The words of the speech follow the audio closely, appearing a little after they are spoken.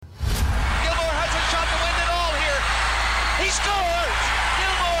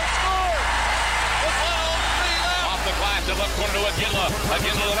it left corner to Aguila.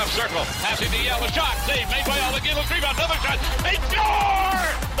 Aguila to the left circle. Passing to Yell. A shot. Save made by All. Aguila. Rebound. Another shot. They score!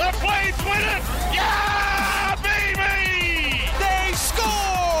 The Flames win it! Yeah, baby! They score!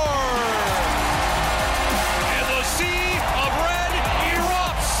 And the sea of red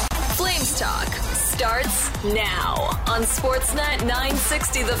erupts. Flames Talk starts now on Sportsnet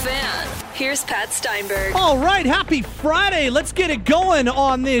 960 The Fan. Here's Pat Steinberg. All right, happy Friday. Let's get it going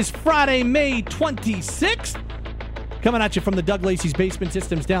on this Friday, May 26th. Coming at you from the Doug Lacey's Basement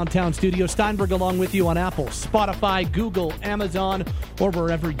Systems downtown studio. Steinberg along with you on Apple, Spotify, Google, Amazon, or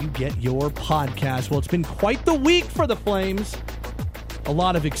wherever you get your podcast. Well, it's been quite the week for the Flames. A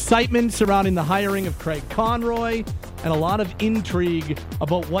lot of excitement surrounding the hiring of Craig Conroy and a lot of intrigue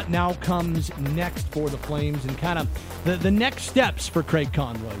about what now comes next for the Flames and kind of the next steps for Craig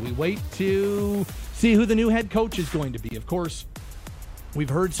Conroy. We wait to see who the new head coach is going to be. Of course, we've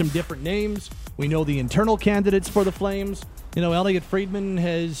heard some different names. We know the internal candidates for the Flames. You know, Elliot Friedman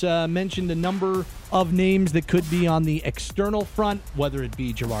has mentioned a number of names that could be on the external front, whether it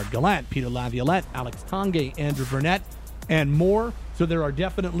be Gerard Gallant, Peter Laviolette, Alex Tanguay, Andrew Burnett, and more. So there are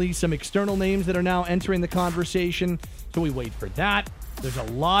definitely some external names that are now entering the conversation. So we wait for that. There's a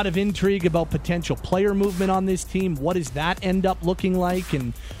lot of intrigue about potential player movement on this team. What does that end up looking like?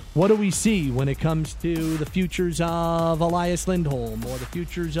 And what do we see when it comes to the futures of Elias Lindholm or the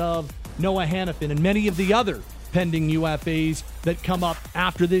futures of Noah Hannafin and many of the other pending UFAs that come up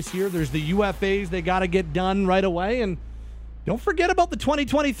after this year? There's the UFAs they got to get done right away. And don't forget about the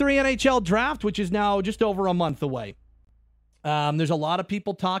 2023 NHL draft, which is now just over a month away. There's a lot of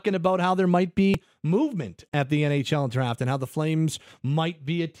people talking about how there might be movement at the NHL draft and how the Flames might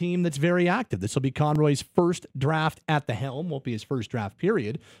be a team that's very active. This will be Conroy's first draft at the helm. Won't be his first draft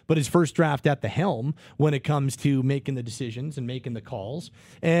period, but his first draft at the helm when it comes to making the decisions and making the calls.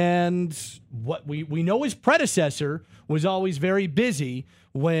 And what we know his predecessor was always very busy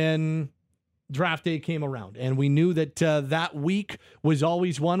when draft day came around, and we knew that that week was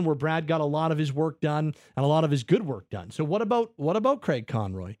always one where Brad got a lot of his work done and a lot of his good work done. So what about Craig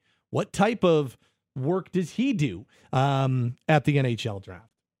Conroy? What type of work does he do at the NHL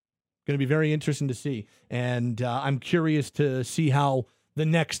draft? Going to be very interesting to see, and I'm curious to see how the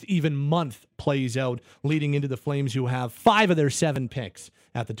next even month plays out leading into the Flames, who have 5 of their 7 picks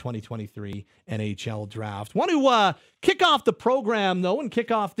at the 2023 NHL draft. Want to kick off the program, though, and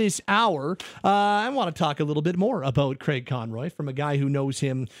kick off this hour. I want to talk a little bit more about Craig Conroy from a guy who knows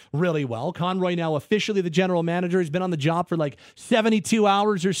him really well. Conroy now officially the general manager. He's been on the job for like 72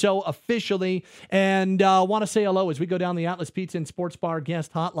 hours or so officially. And want to say hello as we go down the Atlas Pizza and Sports Bar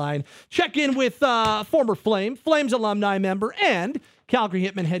guest hotline. Check in with former Flames alumni member and Calgary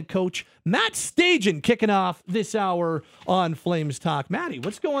Hitmen head coach Matt Stajan kicking off this hour on Flames Talk. Matty,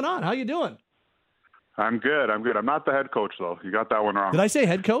 what's going on? How you doing? I'm good. I'm not the head coach, though. You got that one wrong. Did I say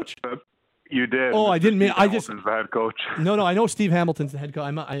head coach? You did. Oh, I didn't mean. I just. Hamilton's the head coach. No. I know Steve Hamilton's the head coach.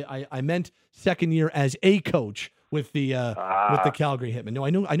 I meant second year as a coach with the Calgary Hitmen.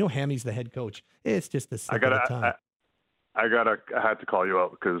 No, I know Hammy's the head coach. It's just the slip of the tongue. I had to call you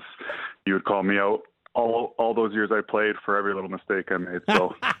out because you would call me out all those years I played for every little mistake I made.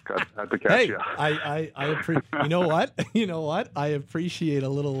 So I had to catch you. I appreciate. You know what? I appreciate a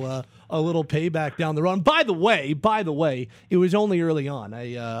little payback down the road. By the way, it was only early on.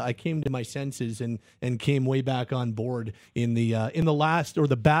 I came to my senses and came way back on board in the last or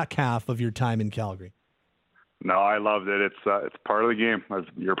the back half of your time in Calgary. No, I loved it. It's part of the game. As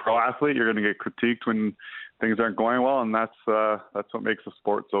you're a pro athlete, you're going to get critiqued when things aren't going well, and that's what makes the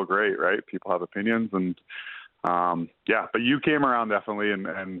sport so great, right? People have opinions, and but you came around definitely, and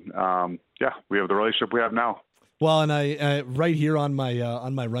we have the relationship we have now. Well, and I right here on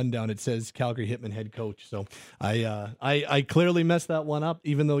my rundown it says Calgary Hitmen head coach. So I clearly messed that one up,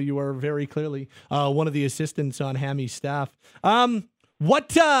 even though you are very clearly one of the assistants on Hammy's staff.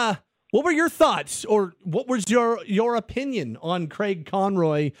 What were your thoughts, or what was your opinion on Craig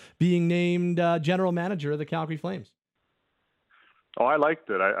Conroy being named general manager of the Calgary Flames? Oh, I liked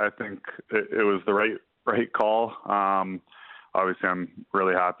it. I think it was the right call. Obviously, I'm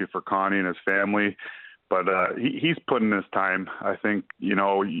really happy for Connie and his family, but he's put in his time. I think, you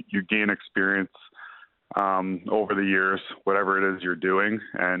gain experience over the years, whatever it is you're doing,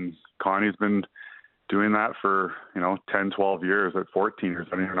 and Connie's been doing that for 10, 12 years, at 14 years.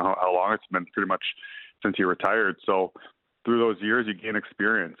 I don't even know how long it's been, pretty much since he retired. So through those years you gain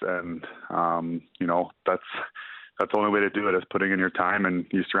experience, and that's the only way to do it, is putting in your time, and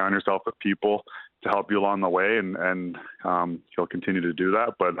you surround yourself with people to help you along the way, and he'll continue to do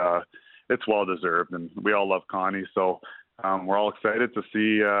that. But it's well deserved, and we all love Connie, so we're all excited to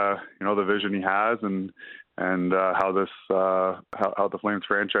see the vision he has and how the Flames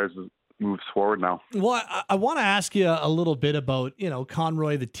franchise moves forward now. Well, I want to ask you a little bit about,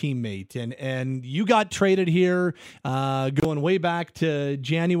 Conroy, the teammate, and you got traded here, going way back to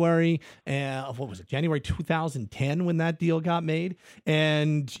January, January 2010 when that deal got made,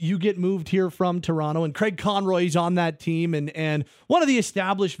 and you get moved here from Toronto, and Craig Conroy's on that team, and one of the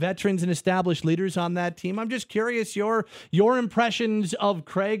established veterans and established leaders on that team. I'm just curious your impressions of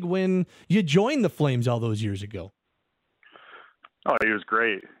Craig when you joined the Flames all those years ago. Oh, he was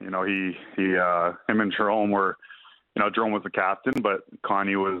great. Him and Jerome were, Jerome was the captain, but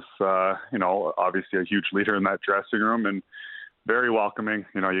Connie was, obviously a huge leader in that dressing room and very welcoming.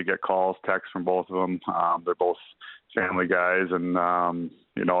 You get calls, texts from both of them. They're both family guys. And,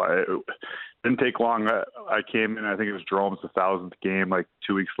 it didn't take long. I came in, I think it was Jerome's 1,000th game, like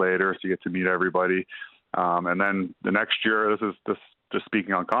 2 weeks later. So you get to meet everybody. And then the next year, this is just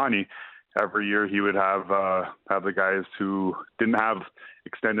speaking on Connie, every year he would have the guys who didn't have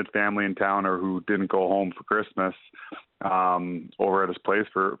extended family in town or who didn't go home for Christmas over at his place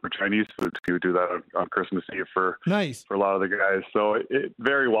for Chinese food. He would do that on Christmas Eve for a lot of the guys. So it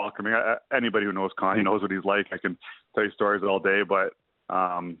very welcoming. Anybody who knows Connie knows what he's like. I can tell you stories all day, but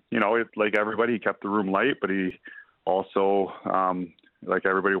like everybody, he kept the room light, but he also like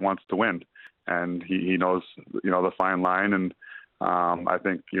everybody wants to win, and he knows the fine line. And I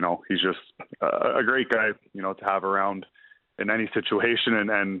think, he's just a great guy, to have around in any situation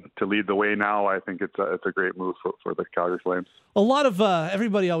and to lead the way now. I think it's a great move for the Calgary Flames. A lot of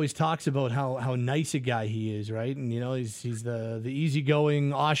everybody always talks about how nice a guy he is, right? And, he's the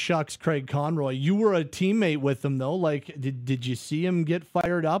easygoing, aw shucks Craig Conroy. You were a teammate with him, though. Like, did you see him get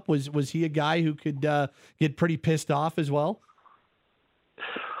fired up? Was he a guy who could get pretty pissed off as well?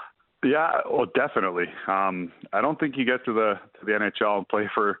 Yeah, well, definitely. I don't think he got to the NHL and play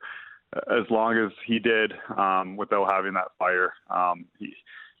for as long as he did without having that fire.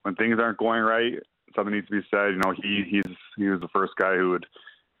 When things aren't going right, something needs to be said. He was the first guy who would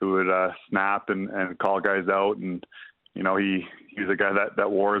snap and call guys out, and he's a guy that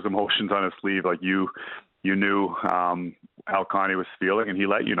wore his emotions on his sleeve. Like you knew how Connie was feeling, and he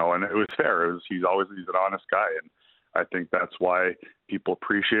let you know, and it was fair. He's an honest guy, and I think that's why people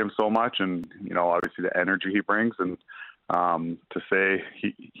appreciate him so much, and obviously the energy he brings. And to say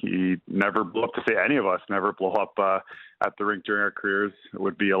he never blew up, to say any of us never blow up at the rink during our careers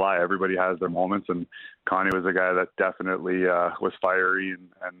would be a lie. Everybody has their moments, and Connie was a guy that definitely was fiery,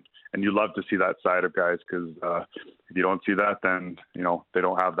 and you love to see that side of guys, because if you don't see that, then they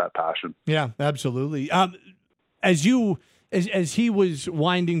don't have that passion. Yeah, absolutely. As he was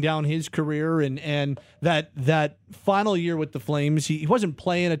winding down his career and that final year with the Flames, he wasn't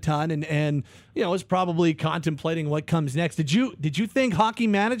playing a ton and was probably contemplating what comes next. Did you think hockey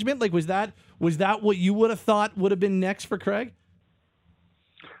management, like, was that what you would have thought would have been next for Craig?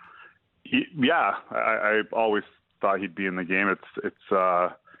 Yeah, I always thought he'd be in the game. It's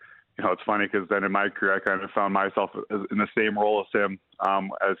funny because then in my career I kind of found myself in the same role as him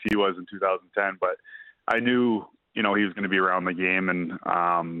as he was in 2010, but I knew he was going to be around the game, and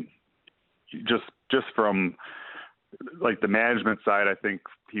just from like the management side, I think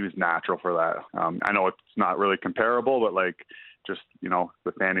he was natural for that. I know it's not really comparable, but like just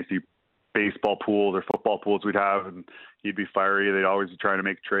the fantasy baseball pools or football pools we'd have, and he'd be fiery. They'd always be trying to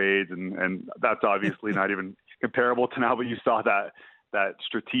make trades, and that's obviously not even comparable to now. But you saw that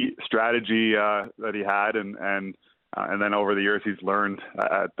strategy that he had, and then over the years, he's learned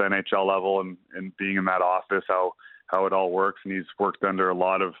at the NHL level and being in that office how it all works. And he's worked under a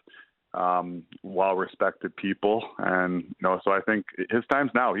lot of well-respected people. And, so I think his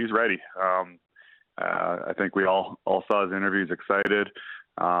time's now. He's ready. I think we all saw his interview. He's excited.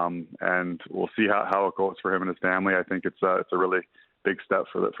 And we'll see how it goes for him and his family. I think it's a really big step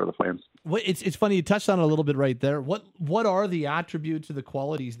for the Flames. Well, it's funny, you touched on it a little bit right there. What are the attributes or the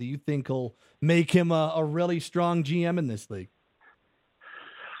qualities that you think will make him a really strong GM in this league?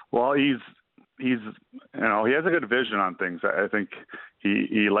 Well, he's he has a good vision on things. I think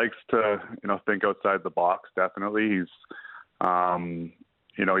he likes to think outside the box. Definitely, he's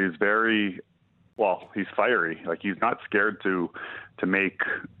very he's fiery. Like, he's not scared to make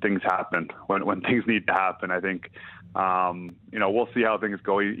things happen when things need to happen. I think. We'll see how things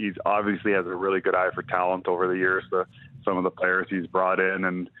go. He's obviously has a really good eye for talent over the years. Some of the players he's brought in,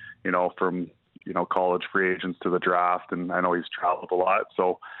 and from college free agents to the draft, and I know he's traveled a lot.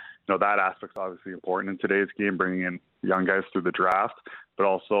 So that aspect's obviously important in today's game, bringing in young guys through the draft. But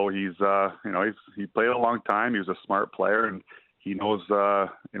also he played a long time. He was a smart player, and he knows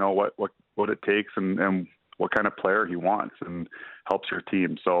what it takes and what kind of player he wants, and helps your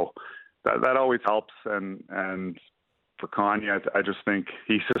team. So. that always helps. And for Connie, I just think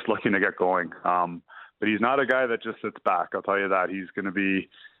he's just looking to get going. But he's not a guy that just sits back. I'll tell you that. He's going to be,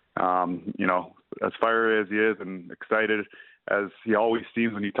 as fiery as he is and excited as he always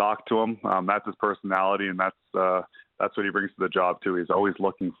seems when you talk to him. That's his personality, and that's what he brings to the job too. He's always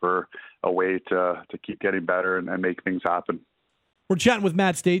looking for a way to keep getting better and make things happen. We're chatting with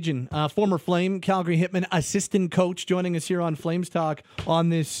Matt Stajan, former Flame, Calgary Hitmen assistant coach, joining us here on Flames Talk on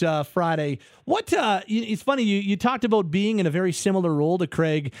this Friday. It's funny, you talked about being in a very similar role to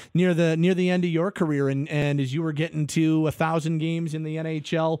Craig near the end of your career, and as you were getting to 1,000 games in the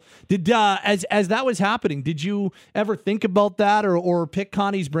NHL. Did as that was happening, did you ever think about that or pick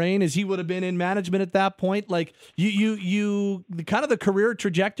Connie's brain, as he would have been in management at that point? Like you kind of the career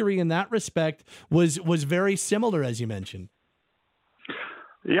trajectory in that respect was very similar, as you mentioned.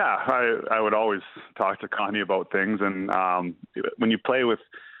 Yeah, I would always talk to Connie about things, and when you play with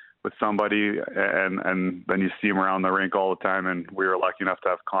somebody and then you see him around the rink all the time, and we were lucky enough to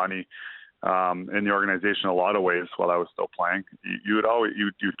have Connie in the organization in a lot of ways while I was still playing. You would always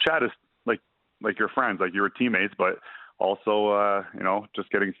you chat as like your friends, like you were teammates, but also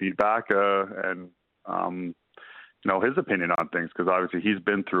just getting feedback and his opinion on things, because obviously he's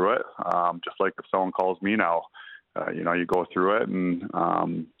been through it. Just like if someone calls me now. You go through it,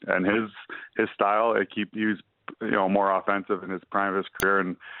 and his style. He was more offensive in his prime of his career,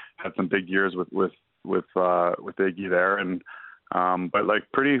 and had some big years with Iggy there, and but like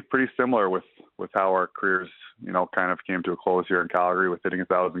pretty similar with how our careers kind of came to a close here in Calgary, with hitting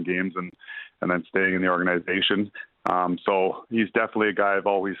 1,000 games and then staying in the organization. So he's definitely a guy I've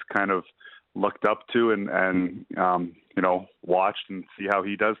always kind of looked up to and watched and see how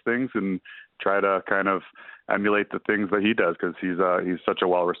he does things and try to kind of emulate the things that he does, because he's such a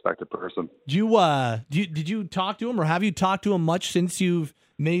well-respected person. Did you talk to him, or have you talked to him much since you've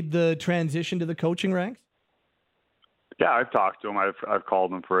made the transition to the coaching ranks? Yeah, I've talked to him. I've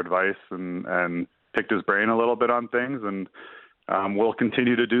called him for advice and picked his brain a little bit on things, and we'll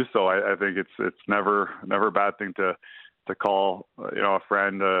continue to do so. I think it's never a bad thing to call a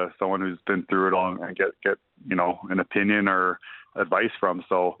friend, someone who's been through it all, and get an opinion or advice from.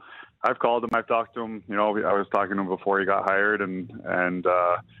 So I've called him. I've talked to him. I was talking to him before he got hired, and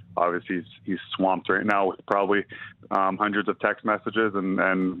obviously he's swamped right now with probably hundreds of text messages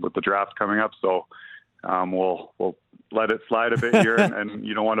and with the draft coming up. So we'll let it slide a bit here, and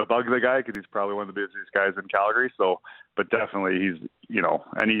you don't want to bug the guy, because he's probably one of the busiest guys in Calgary. So, but definitely he's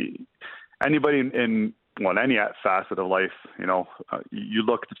anybody in any facet of life, you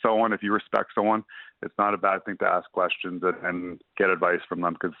look to someone, if you respect someone, it's not a bad thing to ask questions and get advice from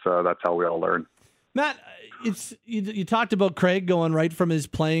them, because that's how we all learn. Matt, you talked about Craig going right from his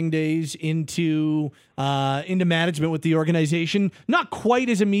playing days into management with the organization. Not quite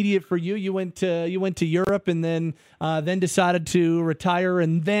as immediate for you. You went to Europe, and then decided to retire,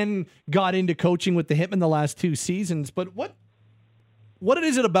 and then got into coaching with the Hitmen the last 2 seasons. But what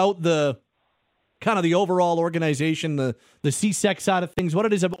is it about the kind of the overall organization, the CSEC side of things? What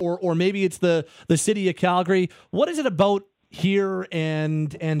it is, or maybe it's the city of Calgary. What is it about here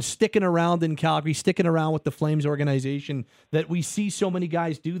and sticking around in Calgary, sticking around with the Flames organization, that we see so many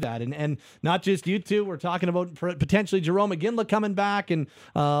guys do that? And not just you two. We're talking about potentially Jerome McGinley coming back, and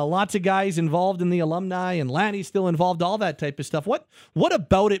lots of guys involved in the alumni, and Lanny's still involved, all that type of stuff. What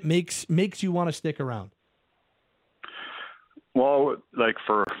about it makes you want to stick around? Well, like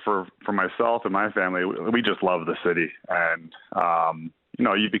for myself and my family, we just love the city, and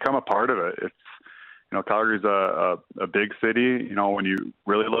you become a part of it. It's Calgary's a big city, when you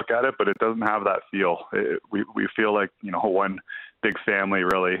really look at it, but it doesn't have that feel. We feel like one big family,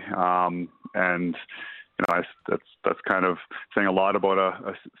 really, and that's kind of saying a lot about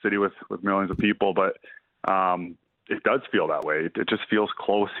a city with millions of people, but it does feel that way. It just feels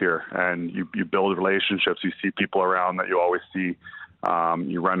close here, and you build relationships. You see people around that you always see.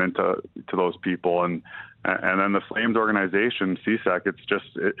 You run into those people, and then the Flames organization, CSEC. It's just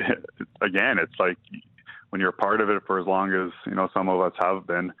again, it's like when you're a part of it for as long as some of us have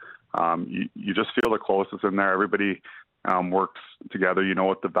been. You just feel the closest in there. Everybody works together. You know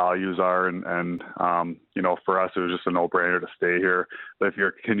what the values are, and for us, it was just a no-brainer to stay here. But if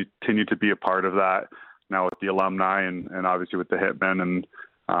you continue to be a part of that. Now with the alumni and obviously with the Hitmen,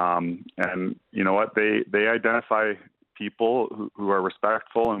 and you know what, they identify people who are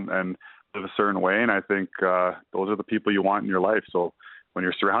respectful and live a certain way, and I think those are the people you want in your life. So when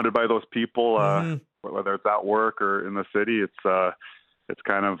you're surrounded by those people, whether it's at work or in the city, it's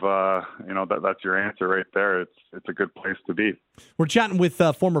kind of that's your answer right there. It's a good place to be. We're chatting with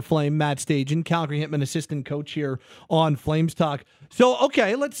former Flame Matt Stajan, Calgary Hitmen assistant coach here on Flames Talk. So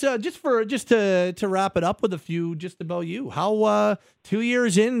okay, let's just to wrap it up with a few just about you. How 2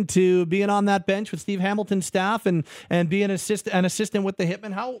 years into being on that bench with Steve Hamilton's staff and being an assistant with the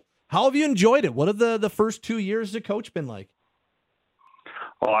Hitmen, how have you enjoyed it? What have the first 2 years as a coach been like?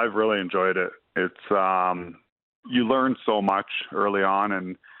 Oh, I've really enjoyed it. It's you learn so much early on,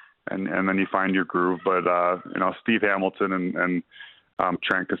 and then you find your groove. But Steve Hamilton and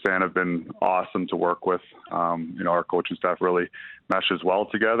Trent Cassan have been awesome to work with. Our coaching staff really meshes well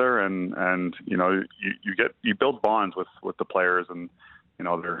together, and you build bonds with the players, and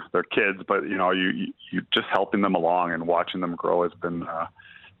they're kids, but you just helping them along and watching them grow has been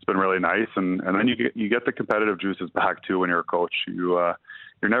it's been really nice. And then you get the competitive juices back too when you're a coach.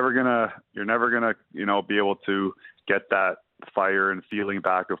 You're never gonna be able to get that fire and feeling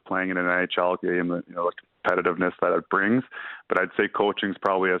back of playing in an NHL game, the competitiveness that it brings. But I'd say coaching is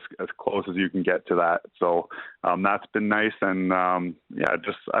probably as close as you can get to that. So that's been nice, and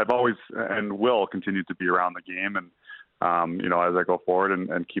I've always and will continue to be around the game, and as I go forward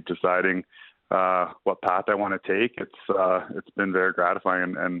and keep deciding what path I want to take. It's been very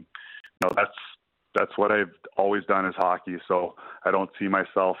gratifying, and that's what I've always done is hockey. So I don't see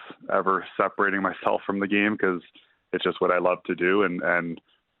myself ever separating myself from the game, because it's just what I love to do. And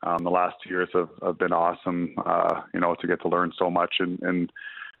the last 2 years have been awesome, to get to learn so much in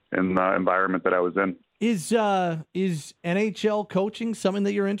the environment that I was in. Is NHL coaching something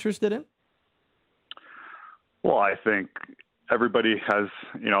that you're interested in? Well, I think everybody has,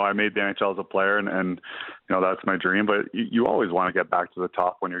 I made the NHL as a player, and that's my dream, but you always want to get back to the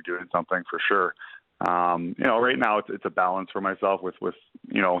top when you're doing something, for sure. Right now it's a balance for myself with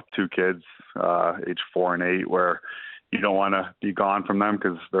 2 kids, age 4 and 8, where you don't want to be gone from them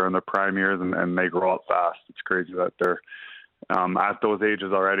because they're in their prime years and they grow up fast. It's crazy that they're at those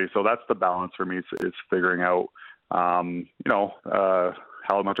ages already. So that's the balance for me, is figuring out, how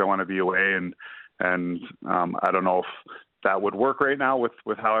much I want to be away. And I don't know if that would work right now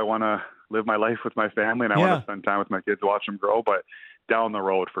with how I want to live my life with my family, and I want to spend time with my kids, watch them grow. But down the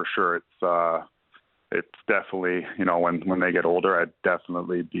road, for sure, it's definitely, when they get older, I'd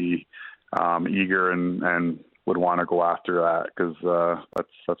definitely be eager and would want to go after that, because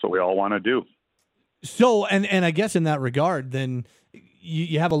that's what we all want to do. So, and I guess in that regard, then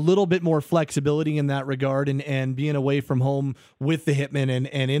you have a little bit more flexibility in that regard, and being away from home with the Hitmen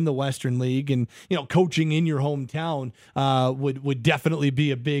and in the Western League, and coaching in your hometown would definitely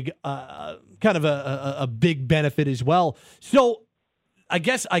be a big kind of a big benefit as well. So I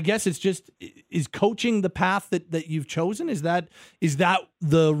guess it's just, is coaching the path that you've chosen? Is that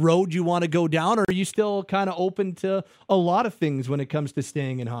the road you want to go down, or are you still kind of open to a lot of things when it comes to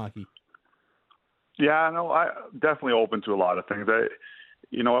staying in hockey? Yeah, no, I definitely open to a lot of things.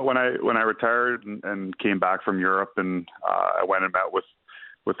 When I retired and came back from Europe, and I went and met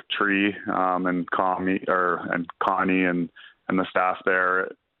with Tree and Connie and the staff there,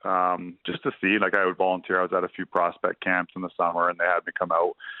 just to see, I would volunteer. I was at a few prospect camps in the summer, and they had me come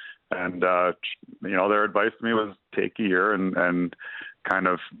out, and their advice to me was take a year and kind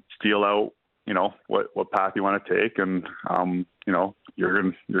of feel out what path you want to take, and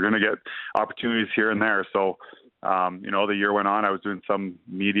you're gonna get opportunities here and there. So the year went on. I was doing some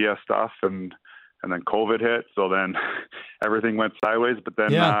media stuff, and then COVID hit, so then everything went sideways. But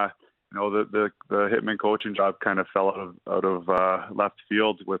then the Hitman coaching job kind of fell out of left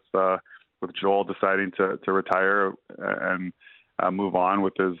field with Joel deciding to retire and move on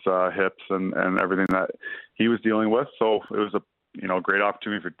with his hips and everything that he was dealing with. So it was a great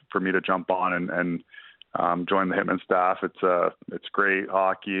opportunity for me to jump on and join the Hitman staff. It's great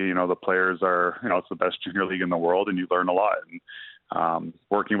hockey. The players are, it's the best junior league in the world, and you learn a lot. And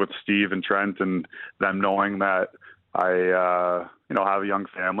working with Steve and Trent, and them knowing that I have a young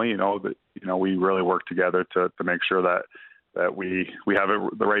family, that we really work together to make sure that we have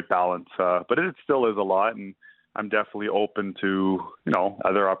the right balance. But it still is a lot, and I'm definitely open to,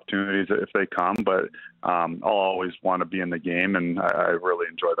 other opportunities if they come, but I'll always want to be in the game, and I really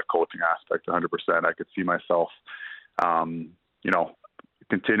enjoy the coaching aspect 100%. I could see myself,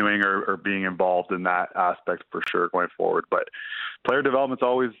 continuing or being involved in that aspect for sure going forward. But player development's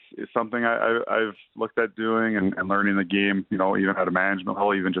always is something I've looked at doing and learning the game, even at a management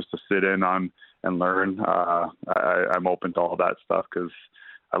level, even just to sit in on and learn. I'm open to all that stuff because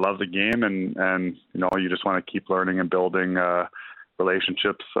I love the game, and you just want to keep learning and building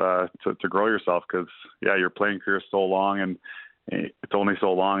relationships to grow yourself, because your playing career is so long, and it's only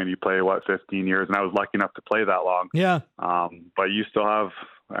so long, and you play 15 years, and I was lucky enough to play that long. Yeah. But you still have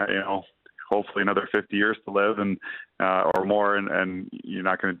hopefully another 50 years to live and or more, and you're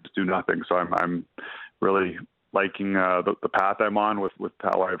not going to do nothing. So I'm really liking the path I'm on with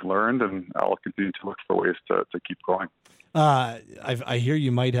how I've learned, and I'll continue to look for ways to keep going. I hear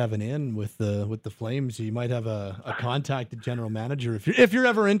you might have an in with the Flames. You might have a contacted general manager if you're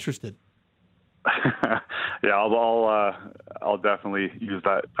ever interested. Yeah, I'll definitely use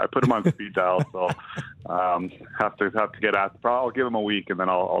that. I put him on speed dial, so have to get at. I'll give him a week, and then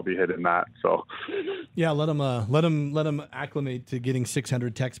I'll be hitting that. So yeah, let him acclimate to getting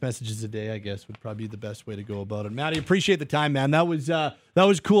 600 text messages a day. I guess would probably be the best way to go about it. Matty, appreciate the time, man. That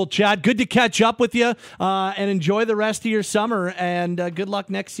was cool, Chad. Good to catch up with you, and enjoy the rest of your summer. And good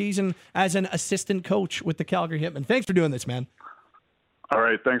luck next season as an assistant coach with the Calgary Hitmen. Thanks for doing this, man. All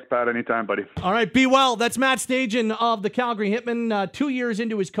right. Thanks, Pat. Anytime, buddy. All right. Be well. That's Matt Stajan of the Calgary Hitmen, 2 years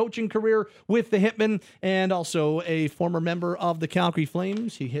into his coaching career with the Hitmen, and also a former member of the Calgary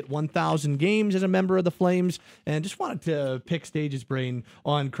Flames. He hit 1,000 games as a member of the Flames, and just wanted to pick Stage's brain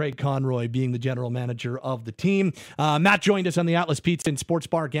on Craig Conroy being the general manager of the team. Matt joined us on the Atlas Pizza and Sports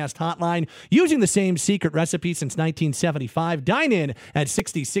Bar guest hotline using the same secret recipe since 1975. Dine in at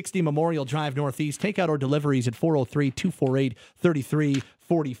 6060 Memorial Drive Northeast. Takeout or deliveries at 403-248-3344.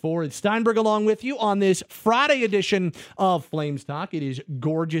 It's Steinberg along with you on this Friday edition of Flames Talk. It is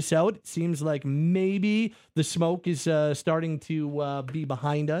gorgeous out. It seems like maybe the smoke is starting to be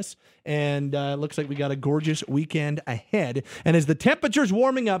behind us, and it looks like we got a gorgeous weekend ahead. And as the temperature's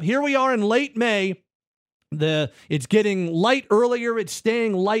warming up, here we are in late May. It's getting light earlier. It's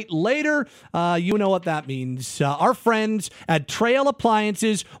staying light later. You know what that means. Our friends at Trail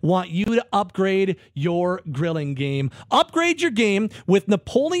Appliances want you to upgrade your grilling game. Upgrade your game with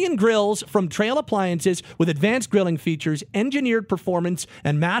Napoleon grills from Trail Appliances with advanced grilling features, engineered performance,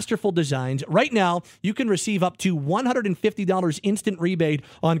 and masterful designs. Right now, you can receive up to $150 instant rebate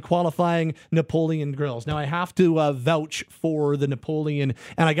on qualifying Napoleon grills. Now, I have to vouch for the Napoleon,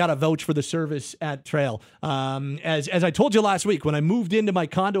 and I got to vouch for the service at Trail. As I told you last week, when I moved into my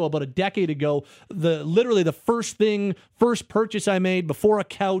condo about a decade ago, literally the first purchase I made before a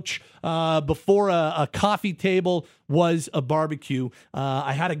couch, before a coffee table, was a barbecue.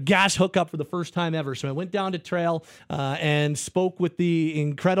 I had a gas hookup for the first time ever, so I went down to Trail and spoke with the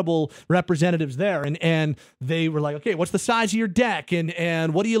incredible representatives there, and they were like, "Okay, what's the size of your deck,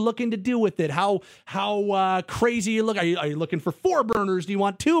 and what are you looking to do with it? How crazy you look? Are you looking for 4 burners? Do you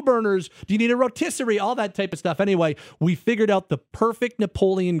want 2 burners? Do you need a rotisserie? All that type of stuff." Anyway, we figured out the perfect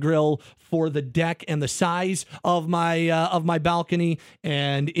Napoleon grill for the deck and the size of my balcony,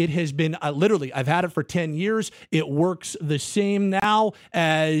 and it has been literally, I've had it for 10 years. It works the same now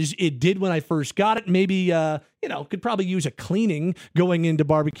as it did when I first got it. Maybe could probably use a cleaning going into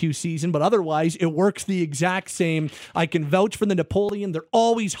barbecue season, but otherwise it works the exact same. I can vouch for the Napoleon. They're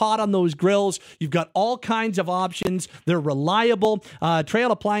always hot on those grills. You've got all kinds of options. They're reliable.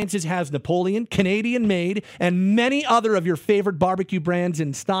 Trail Appliances has Napoleon, Canadian made, and many other of your favorite barbecue brands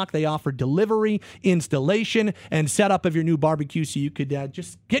in stock. They offer delivery, installation, and setup of your new barbecue, so you could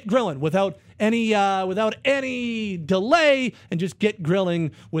just get grilling without any delay, and just get grilling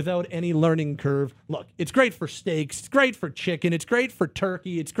without any learning curve. Look, it's great for steaks, it's great for chicken, it's great for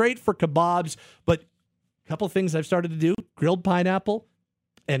turkey, it's great for kebabs, but a couple things I've started to do: grilled pineapple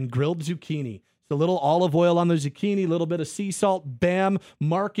and grilled zucchini. A little olive oil on the zucchini, a little bit of sea salt, bam,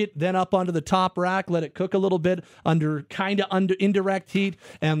 mark it, then up onto the top rack, let it cook a little bit under indirect heat,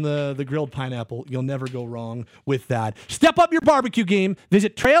 and the grilled pineapple. You'll never go wrong with that. Step up your barbecue game.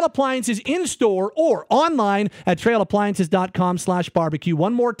 Visit Trail Appliances in-store or online at trailappliances.com/barbecue.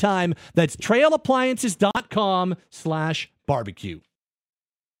 One more time, that's trailappliances.com/barbecue.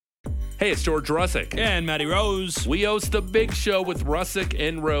 Hey, it's George Russick. And Matty Rose. We host The Big Show with Russick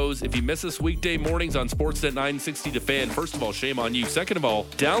and Rose. If you miss us weekday mornings on Sportsnet 960 The Fan, first of all, shame on you. Second of all,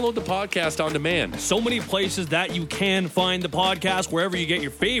 download the podcast on demand. So many places that you can find the podcast, wherever you get your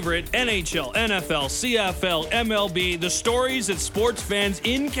favorite NHL, NFL, CFL, MLB, the stories that sports fans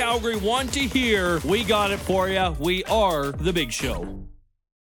in Calgary want to hear. We got it for you. We are The Big Show.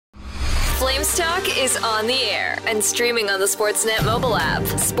 Flames Talk is on the air and streaming on the Sportsnet mobile app.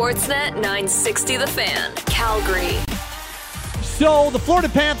 Sportsnet 960 The Fan, Calgary. So the Florida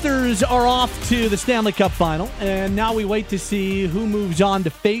Panthers are off to the Stanley Cup Final, and now we wait to see who moves on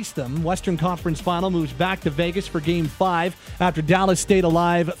to face them. Western Conference Final moves back to Vegas for Game 5 after Dallas stayed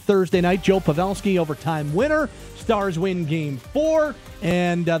alive Thursday night. Joe Pavelski, overtime winner. Stars win Game 4,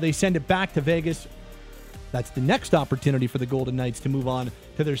 and they send it back to Vegas. That's the next opportunity for the Golden Knights to move on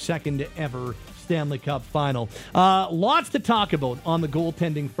to their second ever Stanley Cup final. Lots to talk about on the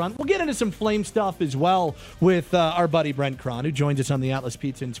goaltending front. We'll get into some Flame stuff as well with our buddy Brent Cron, who joins us on the Atlas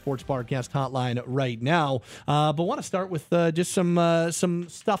Pizza and Sports Bar guest hotline right now. But want to start with just some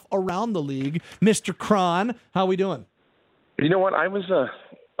stuff around the league. Mr. Cron, how we doing? You know what? I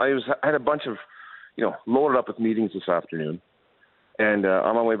had a bunch of, loaded up with meetings this afternoon, and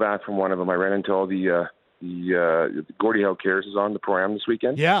on my way back from one of them, I ran into all the Gordie Howe Cares is on the Pro-Am this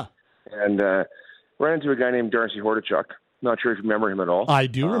weekend. Yeah. And ran into a guy named Darcy Hordichuk. Not sure if you remember him at all. I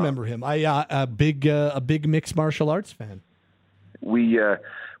do remember him. A big mixed martial arts fan. We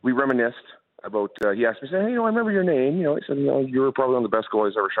reminisced about. He asked me, "Hey, I remember your name." He said, "You were probably one of the best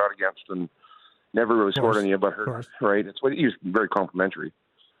goalies I ever shot against, and never really scored on you, but hurt." Right? It's what he was very complimentary.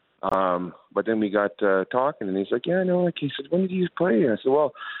 But then we got talking, and he's like, "Yeah, no." Like he said, "When did you play?" And I said,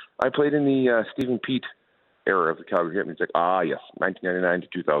 "Well, I played in the Stephen Pete era of the Calgary Hitmen." He's like, yes, 1999 to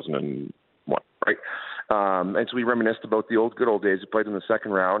 2001, right? And so we reminisced about the good old days. We played in the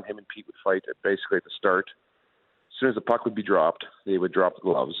second round. Him and Pete would fight basically at the start. As soon as the puck would be dropped, they would drop the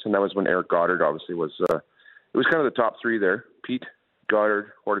gloves, and that was when Eric Goddard obviously was. It was kind of the top three there: Pete,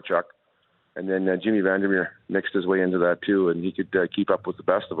 Goddard, Hordichuk, and then Jimmy Vandermeer mixed his way into that too, and he could keep up with the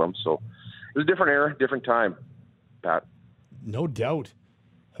best of them. So it was a different era, different time, Pat. No doubt.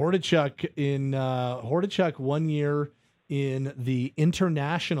 Hordichuk 1 year in the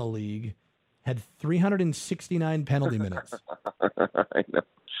International League had 369 penalty minutes. I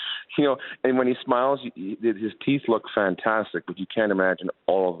know. And when he smiles, his teeth look fantastic, but you can't imagine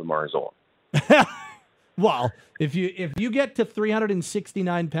all of them are his own. Well, if you get to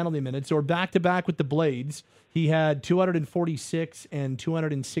 369 penalty minutes or back to back with the Blades, he had 246 and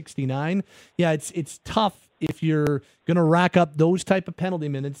 269. Yeah, it's tough. If you're going to rack up those type of penalty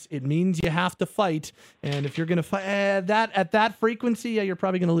minutes, it means you have to fight. And if you're going to fight at that frequency, you're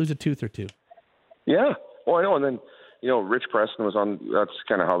probably going to lose a tooth or two. Yeah. Well, I know. And then, Rich Preston was on. That's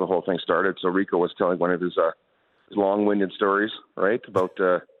kind of how the whole thing started. So Rico was telling one of his long-winded stories, right, about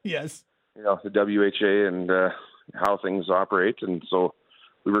yes, the WHA and how things operate. And so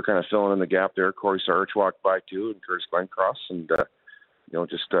we were kind of filling in the gap there. Corey Sarich walked by too, and Curtis Glencross, and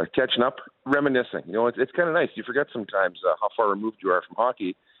just catching up, reminiscing. It's kind of nice. You forget sometimes how far removed you are from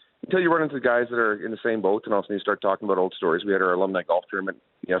hockey until you run into guys that are in the same boat, and also you start talking about old stories. We had our alumni golf tournament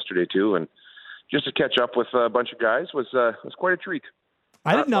yesterday too, and just to catch up with a bunch of guys was quite a treat.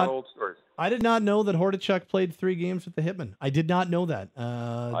 I did not know that Hordichuk played 3 games with the Hitmen. I did not know that.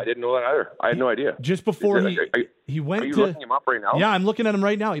 I didn't know that either. I had no idea. Just before he went are you to looking him up right now? Yeah, I'm looking at him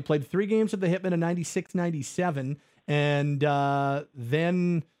right now. He played 3 games with the Hitmen in 96, 97. And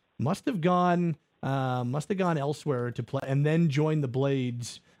then must have gone elsewhere to play, and then joined the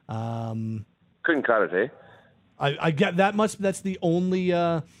Blades. Couldn't cut it, eh? I get that much. That's the only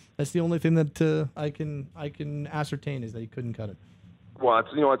thing that I can ascertain is that he couldn't cut it. Well, I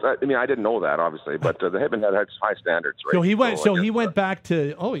didn't know that obviously, but the Hitmen had high standards, right? So he went back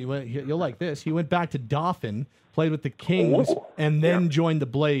to. Oh, you'll like this. He went back to Dauphin, played with the Kings, and then joined the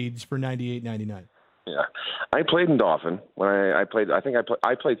Blades for 98-99. Yeah, I played in Dauphin when I played. I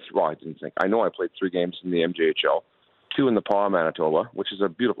played. Well, I didn't think. I know I played 3 games in the MJHL, 2 in the Paw, Manitoba, which is a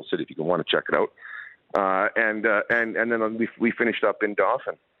beautiful city if you can want to check it out. And then we finished up in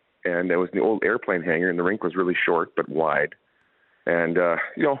Dauphin, and it was in the old airplane hangar, and the rink was really short but wide. And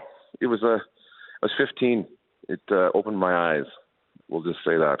it was I was 15. It opened my eyes. We'll just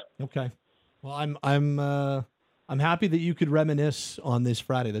say that. Okay. Well, I'm happy that you could reminisce on this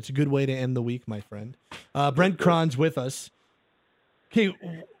Friday. That's a good way to end the week, my friend. Brent Cron's with us. Okay,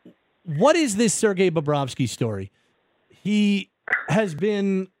 what is this Sergei Bobrovsky story? He has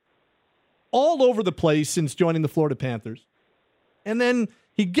been all over the place since joining the Florida Panthers. And then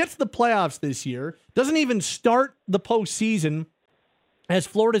he gets the playoffs this year, doesn't even start the postseason as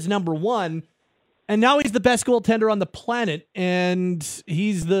Florida's number 1, and now he's the best goaltender on the planet, and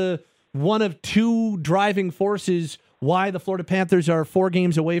he's the one of 2 driving forces why the Florida Panthers are 4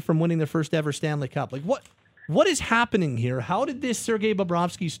 games away from winning their first ever Stanley Cup. Like, what is happening here? How did this Sergei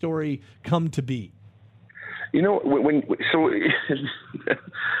Bobrovsky story come to be? When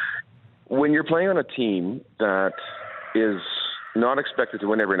you're playing on a team that is not expected to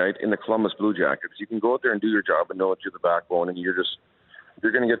win every night in the Columbus Blue Jackets, you can go out there and do your job and know that you're the backbone, and you're going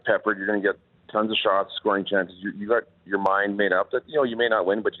to get peppered. You're going to get tons of shots, scoring chances. You got your mind made up that you may not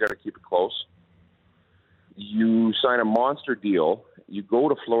win, but you got to keep it close. You sign a monster deal. You go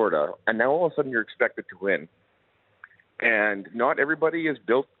to Florida, and now all of a sudden you're expected to win. And not everybody is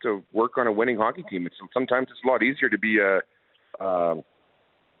built to work on a winning hockey team. Sometimes it's a lot easier to be an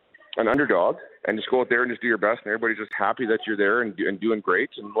underdog and just go out there and just do your best, and everybody's just happy that you're there and doing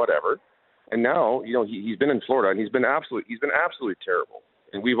great and whatever. And now, he's been in Florida, and he's been absolutely terrible.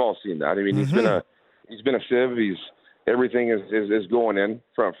 And we've all seen that. I mean, he's been a sieve. Everything is going in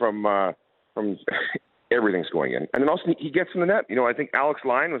from everything's going in. And then also he gets in the net. I think Alex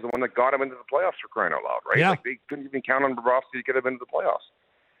Lyon was the one that got him into the playoffs, for crying out loud, right? Yeah. Like, they couldn't even count on Bobrovsky to get him into the playoffs.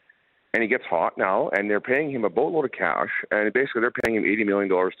 And he gets hot now, and they're paying him a boatload of cash, and basically they're paying him $80 million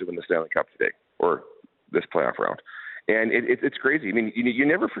to win the Stanley Cup today, or this playoff round. And it's crazy. I mean, you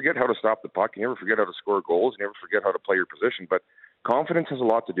never forget how to stop the puck. You never forget how to score goals. You never forget how to play your position. But confidence has a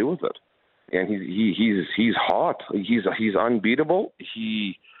lot to do with it. And he's hot. He's unbeatable.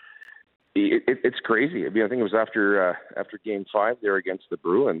 It's crazy. I mean, I think it was after Game 5 there against the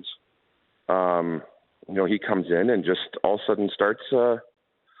Bruins. He comes in and just all of a sudden starts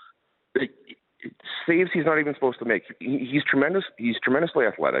saves he's not even supposed to make. He's tremendous. He's tremendously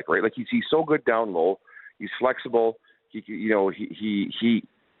athletic, right? Like he's so good down low. He's flexible. He's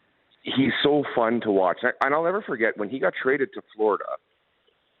so fun to watch. And I'll never forget when he got traded to Florida.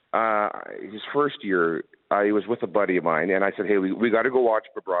 His first year, I was with a buddy of mine, and I said, "Hey, we got to go watch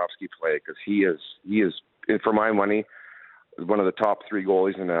Bobrovsky play because he is, for my money, one of the top 3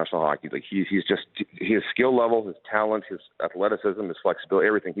 goalies in National Hockey. Like he's just his skill level, his talent, his athleticism, his flexibility,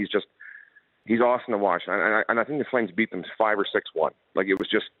 everything. He's awesome to watch. And I think the Flames beat them 5 or 6-1. Like it was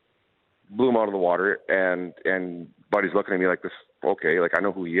just blew him out of the water. And Buddy's looking at me like this. Okay, like I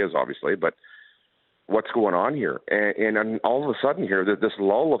know who he is, obviously, but what's going on here? And all of a sudden here, this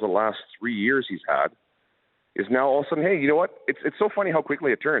lull of the last 3 years he's had is now all of a sudden, hey, you know what? It's so funny how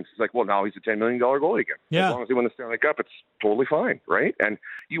quickly it turns. It's like, well, now he's a $10 million goalie again. Yeah. As long as he wins the Stanley Cup, it's totally fine, right? And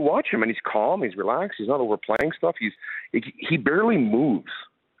you watch him, and he's calm, he's relaxed, he's not overplaying stuff. He barely moves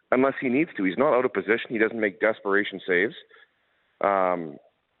unless he needs to. He's not out of position. He doesn't make desperation saves. And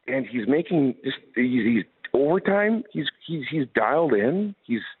he's making he's overtime. He's dialed in.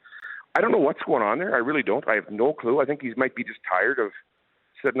 I don't know what's going on there. I really don't. I have no clue. I think he might be just tired of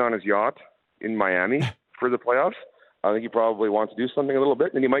sitting on his yacht in Miami for the playoffs. I think he probably wants to do something a little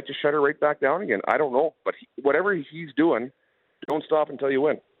bit, and he might just shut her right back down again. I don't know. But whatever he's doing, don't stop until you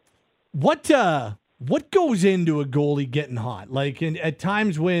win. What goes into a goalie getting hot? Like at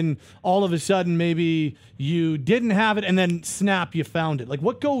times when all of a sudden maybe you didn't have it and then snap, you found it. Like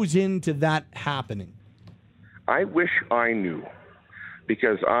what goes into that happening? I wish I knew,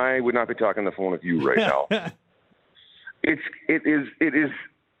 because I would not be talking on the phone with you right now. It is.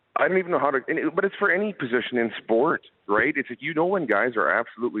 I don't even know how to, but it's for any position in sport, right? It's when guys are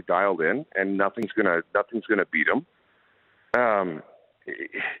absolutely dialed in and nothing's gonna beat them.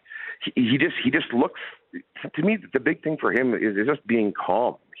 He just looks, to me, the big thing for him is just being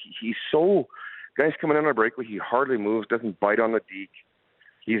calm. He's so, guys coming in on a breakaway, he hardly moves, doesn't bite on the deke.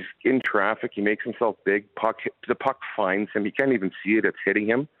 He's in traffic. He makes himself big. The puck finds him. He can't even see it. It's hitting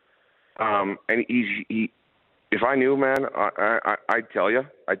him. And if I knew, man, I'd tell you.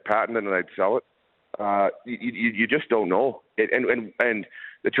 I'd patent it and I'd sell it. You just don't know. And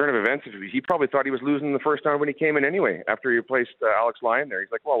the turn of events, he probably thought he was losing the first time when he came in anyway. After he replaced Alex Lyon there,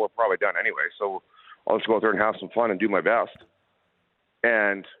 he's like, well, we're probably done anyway, so I'll just go out there and have some fun and do my best.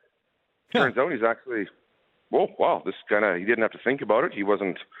 And turns out he's actually, oh, wow, he didn't have to think about it. He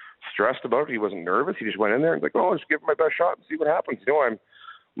wasn't stressed about it. He wasn't nervous. He just went in there and like, oh, I'll just give it my best shot and see what happens. I'm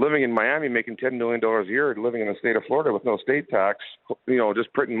living in Miami making $10 million a year, living in the state of Florida with no state tax,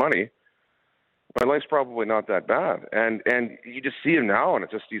 just printing money. My life's probably not that bad. And you just see him now, and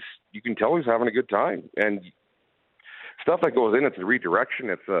it's just you can tell he's having a good time. And stuff that goes in, it's a redirection,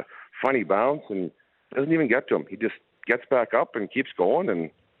 it's a funny bounce, and it doesn't even get to him. He just gets back up and keeps going.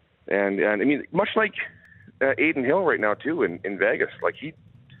 And I mean, much like Adin Hill right now too in Vegas, like he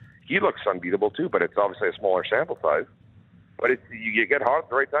looks unbeatable too, but it's obviously a smaller sample size. But you get hot at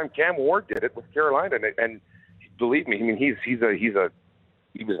the right time. Cam Ward did it with Carolina, and believe me, I mean he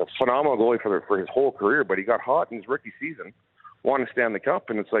was a phenomenal goalie for his whole career, but he got hot in his rookie season, won a Stanley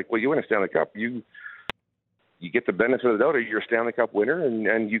Cup, and it's like, well, you win a Stanley Cup, you get the benefit of the doubt. You're a Stanley Cup winner,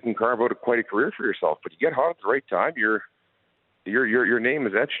 and you can carve out quite a career for yourself. But you get hot at the right time, your name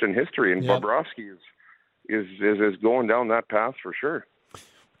is etched in history, and yep. Bobrovsky is going down that path for sure.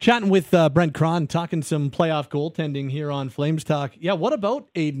 Chatting with Brent Cron, talking some playoff goaltending here on Flames Talk. Yeah, what about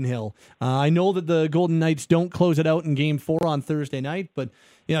Adin Hill? I know that the Golden Knights don't close it out in Game 4 on Thursday night, but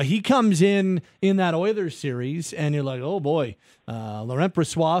he comes in that Oilers series, and you're like, oh boy, Laurent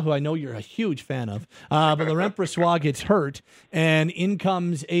Brossoit, who I know you're a huge fan of, but Laurent Brossoit gets hurt, and in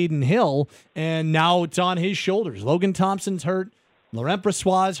comes Adin Hill, and now it's on his shoulders. Logan Thompson's hurt, Laurent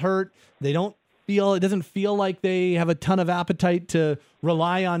Brossoit's hurt. They don't doesn't feel like they have a ton of appetite to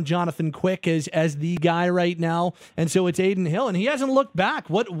rely on Jonathan Quick as the guy right now. And so it's Adin Hill, and he hasn't looked back.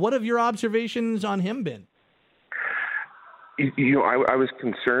 What have your observations on him been? I was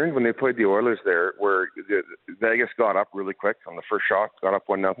concerned when they played the Oilers there, where Vegas got up really quick on the first shot, got up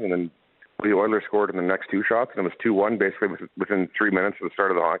 1-0, and then the Oilers scored in the next two shots, and it was 2-1 basically within 3 minutes of the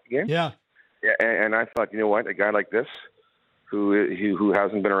start of the hockey game. Yeah. And I thought, you know what, a guy like this, who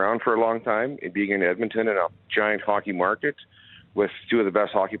hasn't been around for a long time, being in Edmonton in a giant hockey market with two of the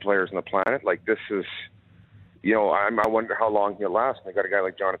best hockey players on the planet, like this is, I wonder how long he'll last. And I got a guy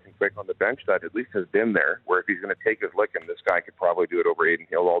like Jonathan Quick on the bench that at least has been there, where if he's going to take his licking, this guy could probably do it over Adin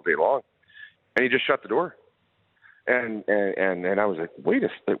Hill all day long. And he just shut the door. And I was like, wait a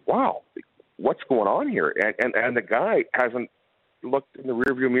second, wow, what's going on here? And the guy hasn't looked in the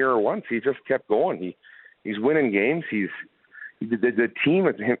rearview mirror once. He just kept going. He's winning games. The team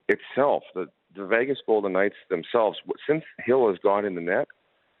itself, the Vegas Golden Knights themselves, since Hill has gone in the net,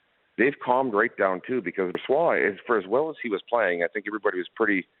 they've calmed right down too, because for as well as he was playing, I think everybody was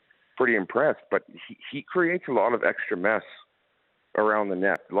pretty impressed. But he creates a lot of extra mess around the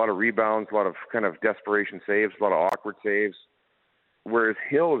net, a lot of rebounds, a lot of kind of desperation saves, a lot of awkward saves. Whereas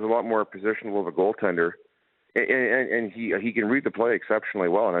Hill is a lot more positional of a goaltender, and he can read the play exceptionally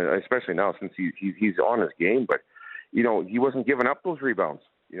well, and especially now since he's on his game. But he wasn't giving up those rebounds.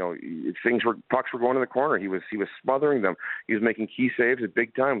 Pucks were going in the corner. He was smothering them. He was making key saves at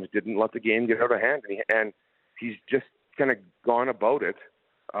big times. Didn't let the game get out of hand, and he's just kind of gone about it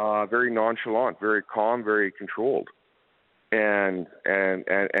very nonchalant, very calm, very controlled. And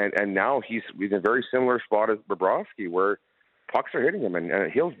now he's in a very similar spot as Bobrovsky, where pucks are hitting him, and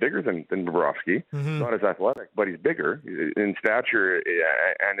Hill's bigger than Bobrovsky. Mm-hmm. Not as athletic, but he's bigger in stature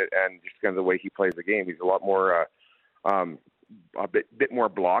and just kind of the way he plays the game. He's a lot more a bit more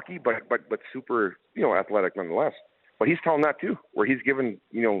blocky, but super athletic nonetheless. But he's telling that too, where he's given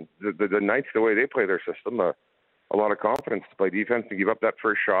the Knights, the way they play their system, a lot of confidence to play defense, to give up that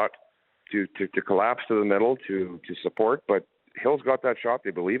first shot, to collapse to the middle, to support. But Hill's got that shot.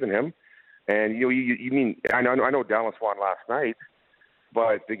 They believe in him. And you mean I know Dallas won last night,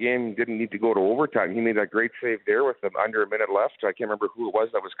 but the game didn't need to go to overtime. He made that great save there with under a minute left. I can't remember who it was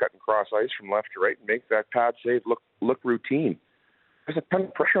that was cutting cross ice from left to right and make that pad save look routine. There's a ton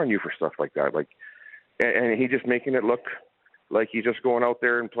of pressure on you for stuff like that. And he just making it look like he's just going out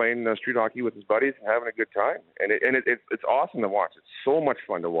there and playing street hockey with his buddies and having a good time. And it's awesome to watch. It's so much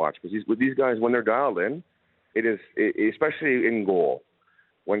fun to watch, because with these guys, when they're dialed in, especially in goal,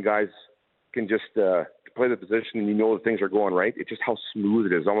 when guys can just play the position and that things are going right. It's just how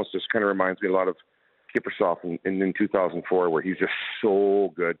smooth it is. Almost just kind of reminds me a lot of Kiprusoff in 2004, where he's just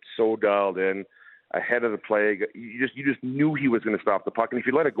so good, so dialed in, ahead of the play. You just knew he was going to stop the puck. And if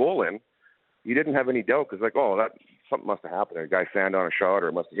you let a goal in, you didn't have any doubt, because that something must have happened. A guy fanned on a shot, or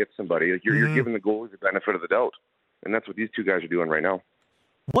it must have hit somebody. You're giving the goalies the benefit of the doubt, and that's what these two guys are doing right now.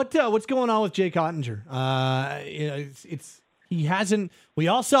 What's going on with Jake Ottinger? He hasn't. We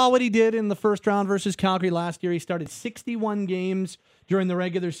all saw what he did in the first round versus Calgary last year. He started 61 games during the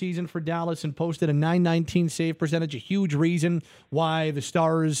regular season for Dallas and posted a .919 save percentage, a huge reason why the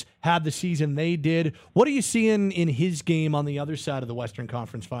Stars had the season they did. What are you seeing in his game on the other side of the Western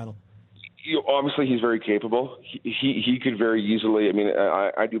Conference Final? Obviously, he's very capable. He could very easily. I mean,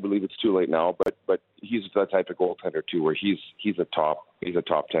 I do believe it's too late now, but he's that type of goaltender too, where he's a top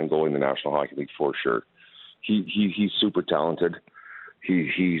 10 goalie in the National Hockey League for sure. He's super talented.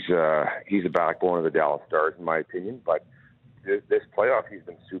 He's a backbone of the Dallas Stars, in my opinion. But this playoff, he's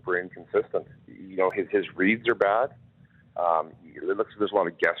been super inconsistent. His reads are bad. It looks like there's a lot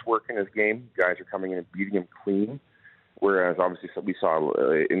of guesswork in his game. Guys are coming in and beating him clean. Whereas obviously we saw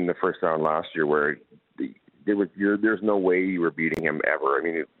in the first round last year where there's no way you were beating him ever. I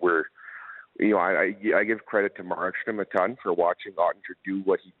mean, I give credit to Markstrom a ton for watching Ottinger do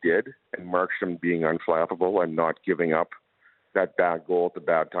what he did, and Markstrom being unflappable and not giving up that bad goal at the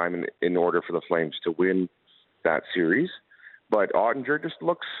bad time in order for the Flames to win that series. But Ottinger just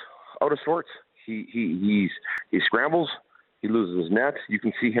looks out of sorts. He scrambles, he loses his net. You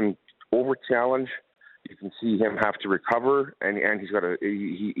can see him over challenge. You can see him have to recover, and he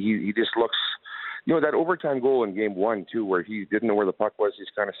just looks. That overtime goal in Game 1, too, where he didn't know where the puck was. He's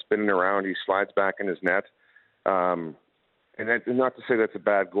kind of spinning around. He slides back in his net. And that's not to say that's a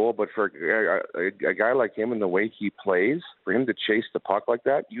bad goal, but for a guy like him and the way he plays, for him to chase the puck like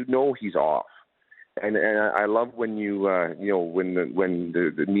that, he's off. And I love when when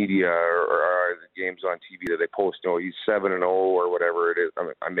the media or the games on TV that they post, he's 7-0 or whatever it is.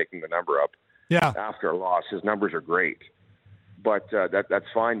 I'm making the number up. Yeah. After a loss, his numbers are great. but that's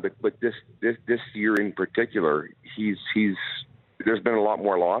fine. But this year in particular, there's been a lot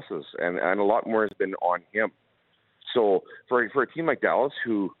more losses, and a lot more has been on him. So for a team like Dallas,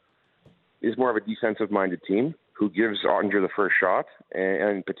 who is more of a defensive-minded team, who gives Ottinger the first shot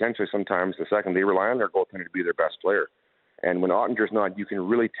and potentially sometimes the second, they rely on their goaltender to be their best player. And when Ottinger's not, you can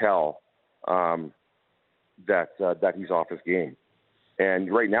really tell that he's off his game.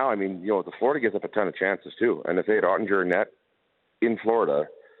 And right now, I mean, the Florida gives up a ton of chances too. And if they had Ottinger net in Florida,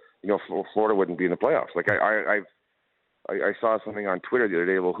 Florida wouldn't be in the playoffs. Like I saw something on Twitter the other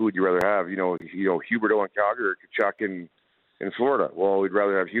day. Well, who would you rather have? Huberdeau in Calgary or Tkachuk in Florida? Well, we'd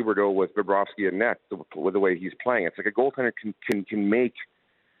rather have Huberdeau with Bobrovsky in net with the way he's playing. It's like a goaltender can make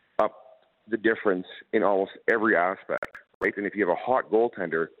up the difference in almost every aspect, right? And if you have a hot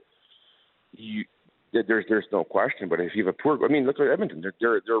goaltender, there's no question. But if you have a poor, I mean, look at Edmonton.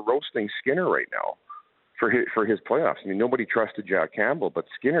 They're roasting Skinner right now for his playoffs. I mean, nobody trusted Jack Campbell, but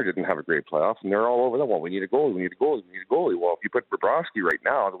Skinner didn't have a great playoff, and they're all over them. Well, we need a goalie. We need a goalie. We need a goalie. Well, if you put Bobrovsky right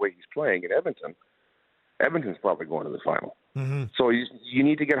now, the way he's playing in Edmonton, Edmonton's probably going to the final. Mm-hmm. So you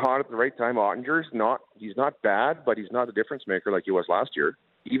need to get hot at the right time. He's not bad, but he's not a difference maker like he was last year.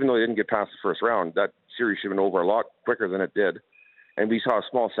 Even though he didn't get past the first round, that series should have been over a lot quicker than it did. And we saw a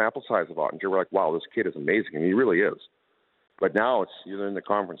small sample size of Ottinger. We're like, wow, this kid is amazing, and he really is. But now you're in the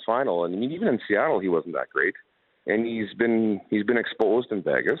conference final, and I mean, even in Seattle, he wasn't that great. And he's been exposed in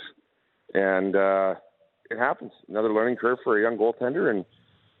Vegas, and it happens. Another learning curve for a young goaltender, and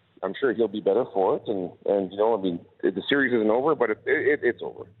I'm sure he'll be better for it. And I mean, the series isn't over, but it's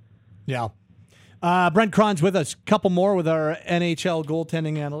over. Yeah. Brent Cron's with us. Couple more with our NHL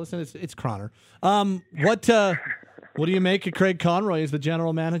goaltending analyst, and it's Croner. What do you make of Craig Conroy as the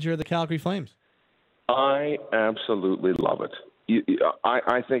general manager of the Calgary Flames? I absolutely love it.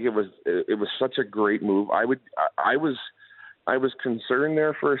 I think it was such a great move. I was concerned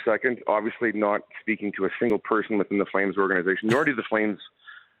there for a second. Obviously, not speaking to a single person within the Flames organization, nor do the Flames,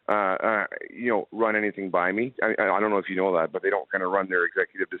 run anything by me. I don't know if you know that, but they don't kind of run their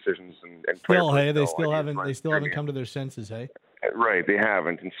executive decisions and they still haven't come to their senses, hey? Right, they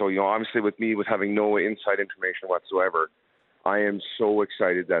haven't. And so, obviously with me, with having no inside information whatsoever, I am so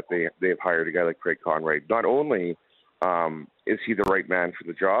excited that they have hired a guy like Craig Conroy. Not only is he the right man for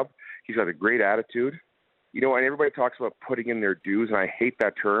the job, he's got a great attitude. And everybody talks about putting in their dues, and I hate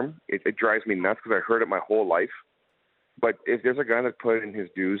that term. It drives me nuts because I heard it my whole life. But if there's a guy that put in his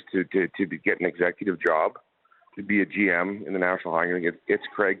dues to get an executive job, to be a GM in the National Hockey League, it's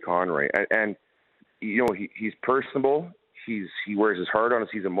Craig Conroy. And he's personable. He wears his heart on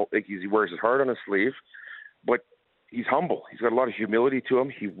he wears his heart on his sleeve, but he's humble. He's got a lot of humility to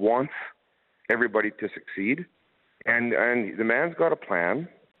him. He wants everybody to succeed, and the man's got a plan,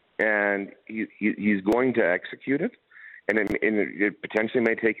 and he's going to execute it. And it potentially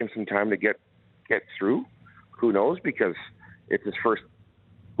may take him some time to get through. Who knows? Because it's his first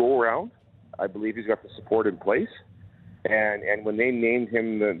go around. I believe he's got the support in place. And when they named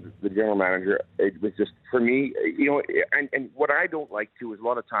him the general manager, it was just, for me, and what I don't like too is a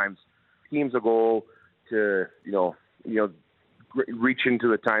lot of times teams will go to, reach into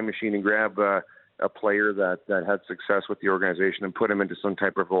the time machine and grab a player that had success with the organization and put him into some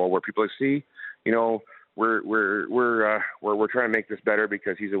type of role where people see, we're trying to make this better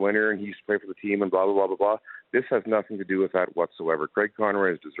because he's a winner and he used to play for the team and blah, blah, blah, blah, blah. This has nothing to do with that whatsoever. Craig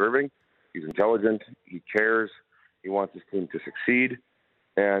Conroy is deserving. He's intelligent. He cares. He wants his team to succeed,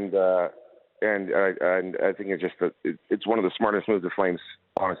 and I think it's one of the smartest moves the Flames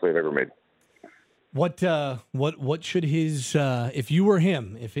honestly have ever made. What should his if you were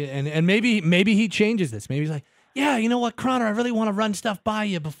him, and maybe he changes this. Maybe he's like, yeah, you know what, Croner, I really want to run stuff by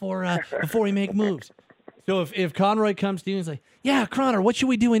you before we make moves. So if Conroy comes to you and he's like, yeah, Croner, what should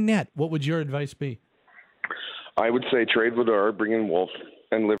we do in net? What would your advice be? I would say trade Vladar, bring in Wolf,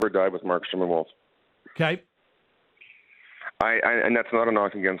 and live or die with Markstrom and Wolf. Okay. And that's not a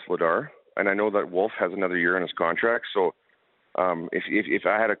knock against Vladar, and I know that Wolf has another year on his contract. So if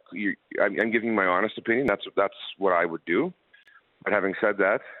I had I'm giving my honest opinion. That's what I would do. But having said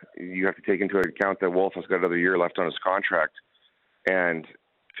that, you have to take into account that Wolf has got another year left on his contract, and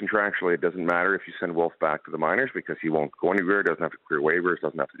contractually it doesn't matter if you send Wolf back to the minors because he won't go anywhere. Doesn't have to clear waivers.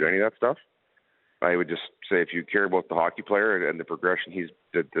 Doesn't have to do any of that stuff. I would just say if you care about the hockey player and the progression he's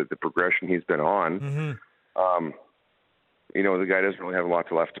been on. Mm-hmm. The guy doesn't really have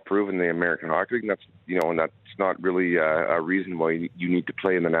lots left to prove in the American Hockey League. And that's not really a reason why you need to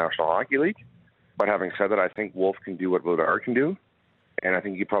play in the National Hockey League. But having said that, I think Wolf can do what Vladar can do, and I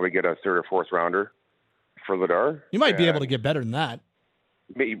think you probably get a third or fourth rounder for Vladar. You might be able to get better than that.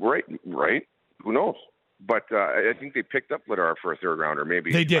 Right. Who knows? But I think they picked up Vladar for a third rounder,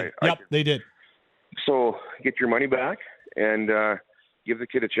 maybe. They did. They did. So get your money back and give the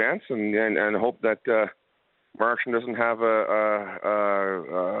kid a chance, and hope that Markstrom doesn't have a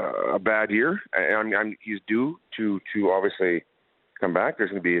bad year. He's due to obviously come back. There's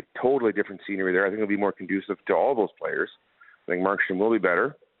going to be a totally different scenery there. I think it'll be more conducive to all those players. I think Markstrom will be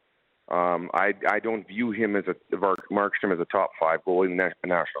better. I don't view him as Markstrom as a top 5 goalie in the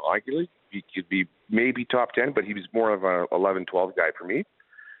National Hockey League. He could be maybe top 10, but he was more of an 11-12 guy for me.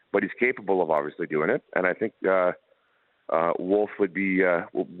 But he's capable of obviously doing it, and I think Wolf would be a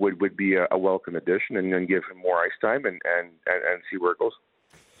welcome addition, and then give him more ice time and see where it goes.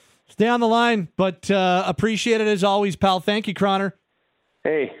 Stay on the line, but appreciate it as always, pal. Thank you, Croner.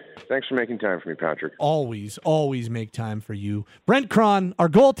 Hey, thanks for making time for me, Patrick. Always make time for you. Brent Cron, our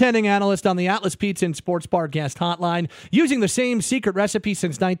goaltending analyst on the Atlas Pizza and Sports Bar guest hotline, using the same secret recipe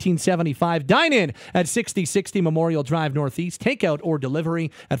since 1975. Dine in at 6060 Memorial Drive Northeast. Takeout or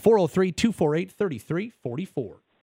delivery at 403-248-3344.